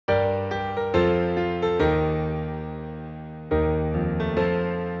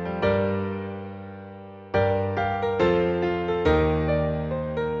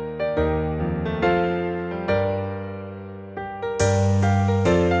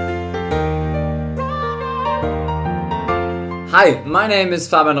Hi, my name is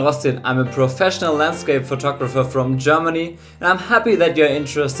Roßhirt. I'm a professional landscape photographer from Germany and I'm happy that you're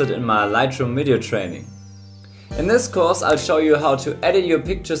interested in my Lightroom video training. In this course I'll show you how to edit your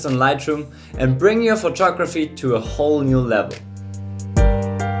pictures in Lightroom and bring your photography to a whole new level.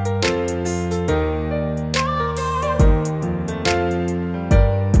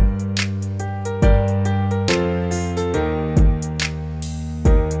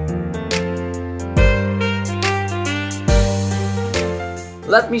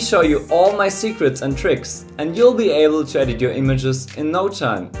 Let me show you all my secrets and tricks, and you'll be able to edit your images in no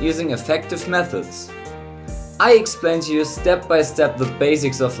time using effective methods. I explain to you step by step the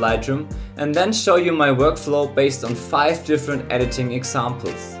basics of Lightroom and then show you my workflow based on 5 different editing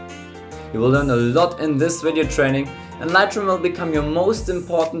examples. You will learn a lot in this video training and Lightroom will become your most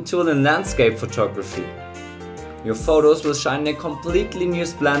important tool in landscape photography. Your photos will shine in a completely new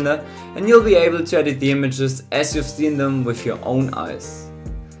splendor and you'll be able to edit the images as you've seen them with your own eyes.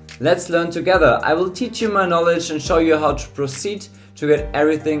 Let's learn together. I will teach you my knowledge and show you how to proceed to get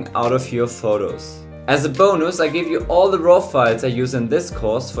everything out of your photos. As a bonus, I give you all the raw files I use in this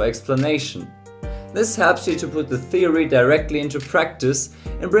course for explanation. This helps you to put the theory directly into practice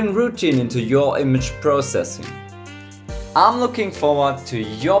and bring routine into your image processing. I'm looking forward to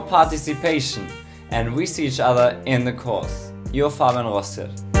your participation and we see each other in the course. Your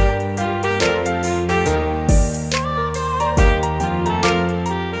Roßhirt.